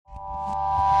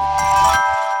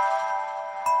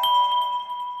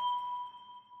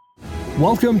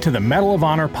Welcome to the Medal of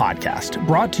Honor podcast,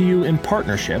 brought to you in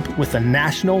partnership with the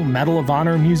National Medal of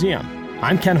Honor Museum.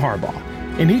 I'm Ken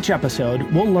Harbaugh. In each episode,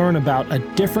 we'll learn about a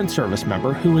different service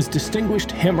member who has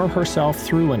distinguished him or herself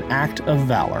through an act of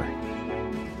valor.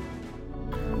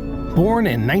 Born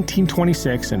in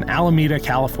 1926 in Alameda,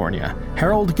 California,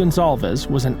 Harold Gonzalez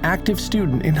was an active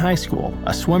student in high school,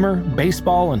 a swimmer,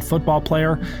 baseball and football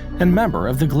player, and member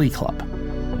of the Glee Club.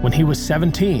 When he was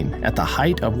 17, at the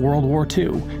height of World War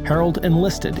II, Harold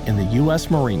enlisted in the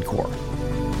U.S. Marine Corps.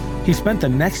 He spent the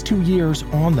next 2 years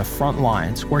on the front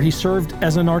lines, where he served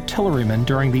as an artilleryman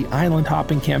during the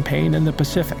island-hopping campaign in the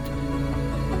Pacific.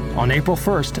 On April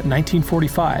 1,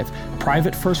 1945,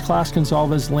 Private First Class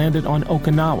Gonzalez landed on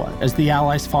Okinawa as the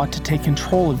Allies fought to take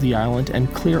control of the island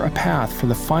and clear a path for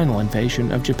the final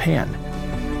invasion of Japan.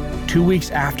 2 weeks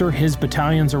after his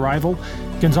battalion's arrival,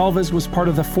 Gonzalez was part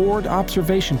of the forward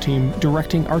observation team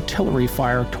directing artillery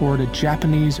fire toward a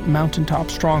Japanese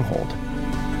mountaintop stronghold.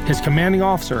 His commanding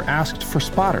officer asked for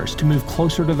spotters to move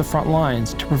closer to the front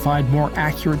lines to provide more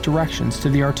accurate directions to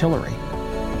the artillery.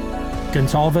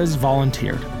 Gonzalez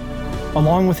volunteered.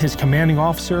 Along with his commanding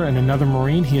officer and another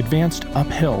Marine, he advanced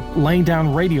uphill, laying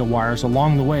down radio wires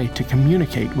along the way to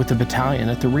communicate with the battalion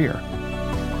at the rear.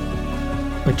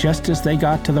 But just as they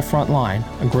got to the front line,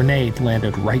 a grenade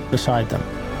landed right beside them.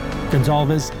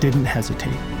 Gonzalez didn't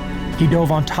hesitate. He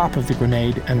dove on top of the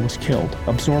grenade and was killed,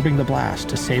 absorbing the blast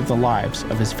to save the lives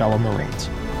of his fellow Marines.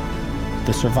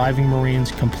 The surviving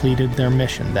Marines completed their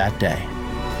mission that day.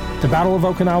 The Battle of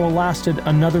Okinawa lasted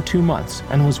another 2 months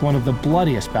and was one of the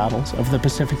bloodiest battles of the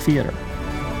Pacific Theater.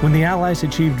 When the Allies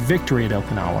achieved victory at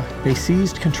Okinawa, they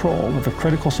seized control of a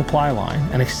critical supply line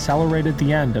and accelerated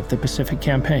the end of the Pacific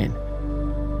Campaign.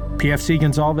 PFC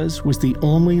Gonzalez was the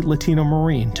only Latino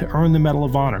Marine to earn the Medal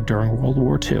of Honor during World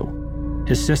War II.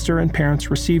 His sister and parents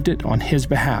received it on his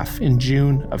behalf in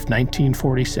June of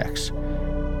 1946.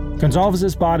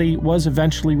 Gonzalez's body was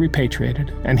eventually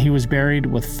repatriated, and he was buried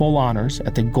with full honors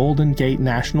at the Golden Gate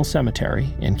National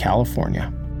Cemetery in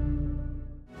California.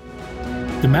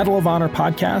 The Medal of Honor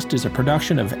podcast is a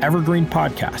production of Evergreen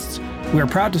Podcasts. We are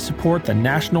proud to support the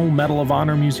National Medal of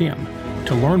Honor Museum.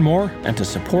 To learn more and to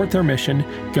support their mission,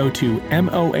 go to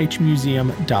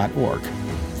mohmuseum.org.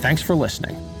 Thanks for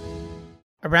listening.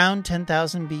 Around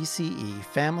 10,000 BCE,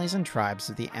 families and tribes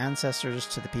of the ancestors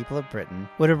to the people of Britain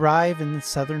would arrive in the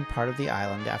southern part of the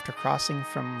island after crossing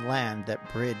from land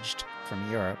that bridged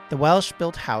from Europe. The Welsh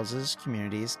built houses,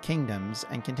 communities, kingdoms,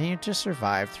 and continued to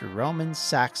survive through Romans,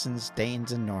 Saxons,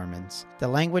 Danes, and Normans. The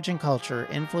language and culture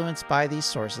influenced by these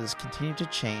sources continued to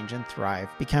change and thrive,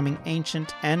 becoming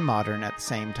ancient and modern at the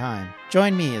same time.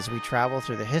 Join me as we travel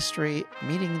through the history,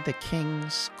 meeting the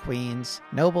kings, queens,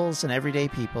 nobles, and everyday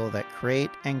people that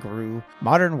create and grew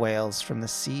modern Wales from the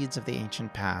seeds of the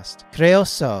ancient past.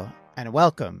 Croeso, and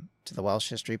welcome to the Welsh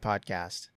History Podcast.